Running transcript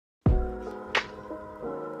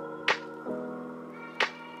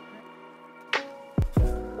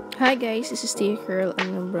Hi guys, this is Tia Curl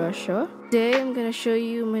and Ambrosio. Today I'm gonna show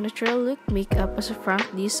you my natural look makeup as a front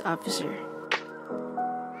desk officer.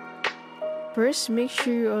 First, make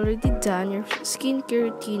sure you're already done your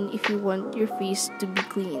skincare routine if you want your face to be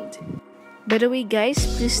cleaned. By the way guys,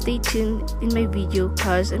 please stay tuned in my video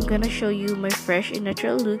cause I'm gonna show you my fresh and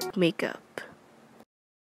natural look makeup.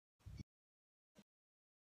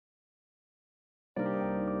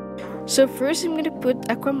 So first, I'm gonna put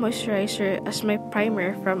Aqua Moisturizer as my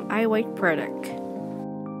primer from iWhite product.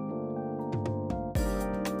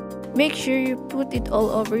 Make sure you put it all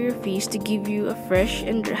over your face to give you a fresh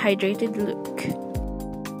and hydrated look.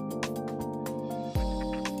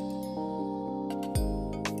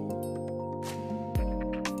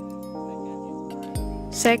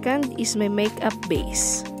 Second is my makeup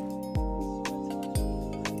base.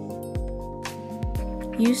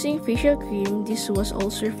 Using facial cream, this was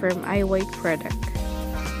also from iWhite product.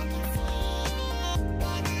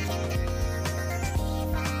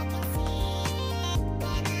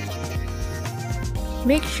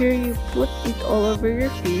 Make sure you put it all over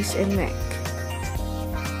your face and neck.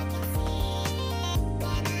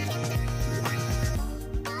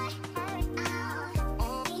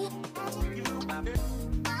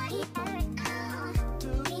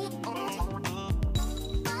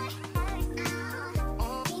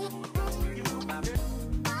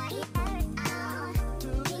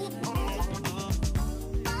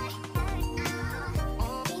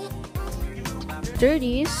 Third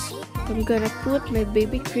is, I'm gonna put my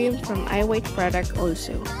baby cream from iWhite product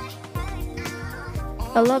also.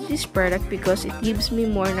 I love this product because it gives me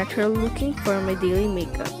more natural looking for my daily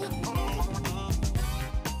makeup.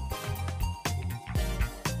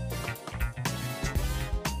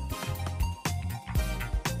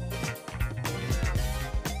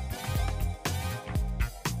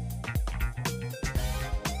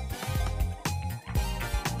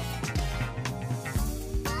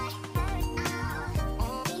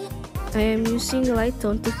 I am using a light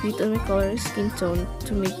tone to fit on my color skin tone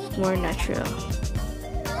to make it more natural.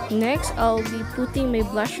 Next, I'll be putting my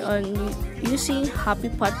blush on using Happy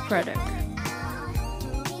Pot product.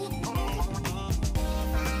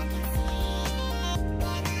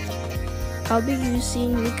 I'll be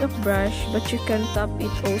using makeup brush, but you can top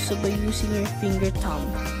it also by using your finger thumb.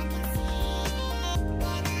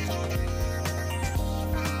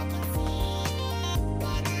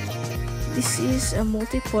 This is a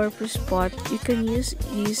multi-purpose pot. You can use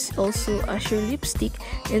this also as your lipstick,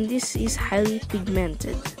 and this is highly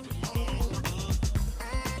pigmented.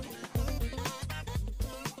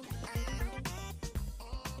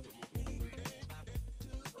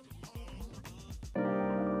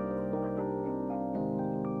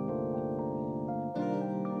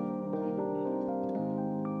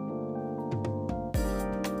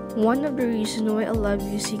 One of the reasons why I love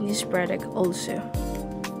using this product also.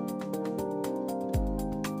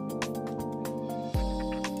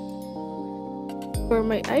 For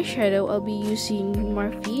my eyeshadow, I'll be using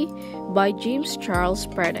Morphe by James Charles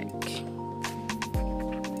product.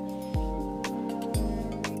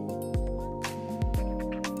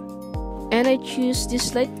 And I choose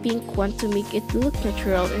this light pink one to make it look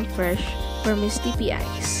natural and fresh for my sleepy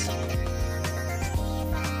eyes.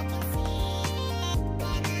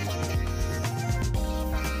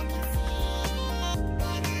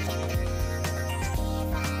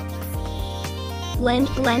 Blend,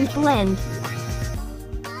 blend, blend.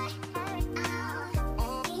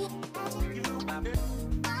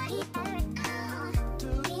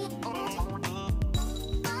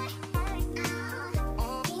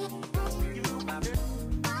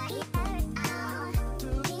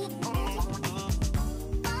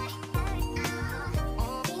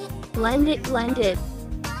 Blend it, blend it.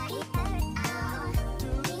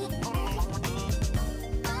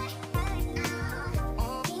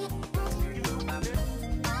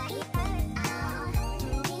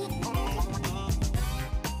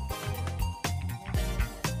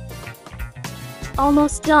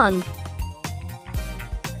 Almost done.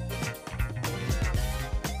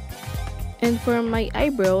 And for my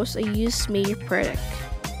eyebrows, I use Mayer product.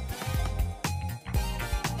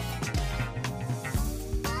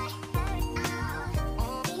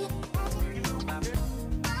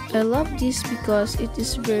 I love this because it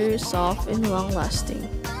is very soft and long-lasting.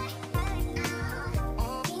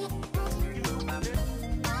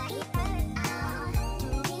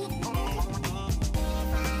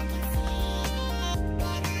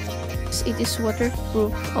 It is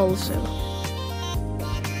waterproof also.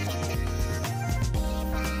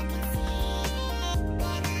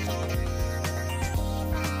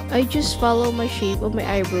 I just follow my shape of my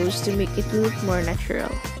eyebrows to make it look more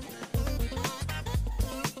natural.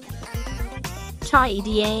 chai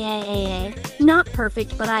daa. Not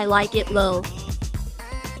perfect, but I like it low.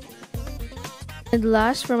 And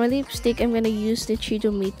last, for my lipstick, I'm gonna use the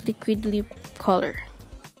Cheeto Mate Liquid Lip Color.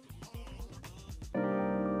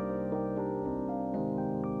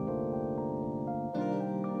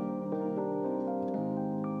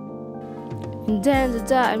 And then,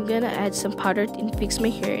 I'm gonna add some powder and fix my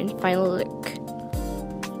hair in final look.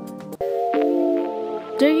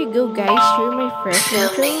 There you go, guys. Here my fresh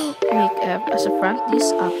natural makeup as a front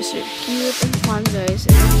desk officer. Cute and fun, guys,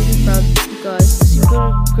 and I'm really proud because a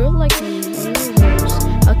simple girl like me really knows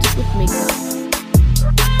how to put makeup.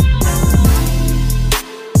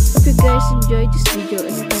 Hope you guys enjoyed this video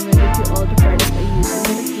and recommended to all the products I use. I'm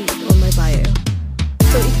gonna link it on my bio.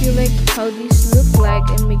 So if you like how these look like,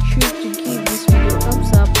 and make sure to give this video a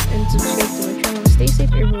thumbs up and subscribe to my channel. Stay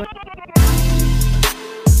safe, everyone.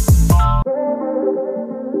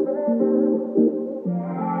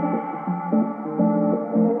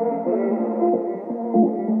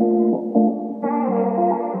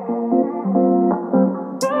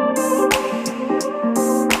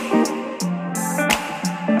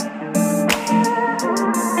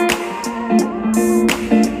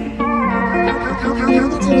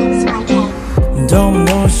懂不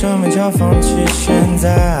懂什么叫放弃现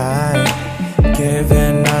在 Give it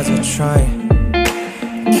another try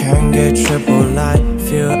Can't get triple light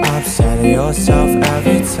Feel upset at yourself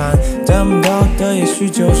every time 等不到的也许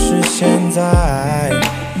就是现在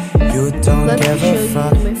You don't give a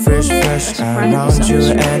fuck Fresh around you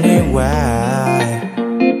anyway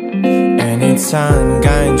Anytime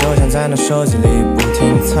感应就像在那手机里不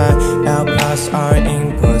停猜 L plus R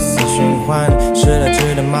input 死循环失了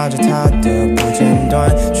智的骂着他的不间断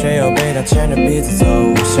却又被他牵着鼻子走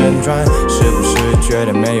无限转是不是觉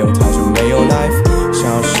得没有他就没有 life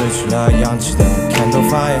像失去了氧气的 candle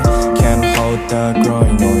fire Can't hold the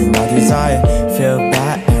growing knowing my desire Feel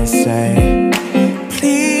bad and say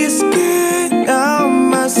Please get out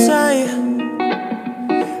my sight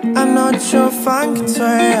I'm not your funk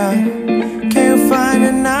toy Can you find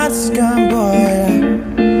another scum boy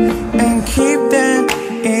And keep them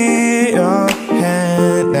in your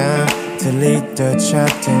hand now Delete the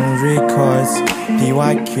chatting records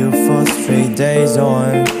PYQ for 3 days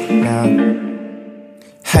on now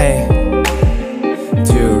Hey,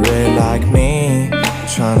 do you really like me?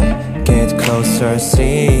 Tryna get closer,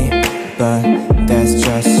 see But that's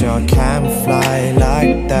just your camouflage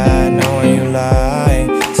Like that, knowing you lie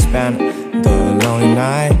Spend the lonely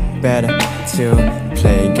night Better to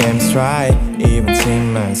play games right Even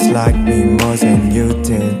teammates like me more than you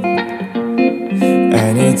did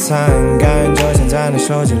Anytime 感觉就像在那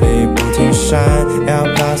手机里不停闪 L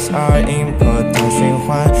plus R input 的循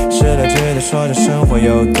环失了智的说着生活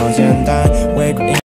有多简单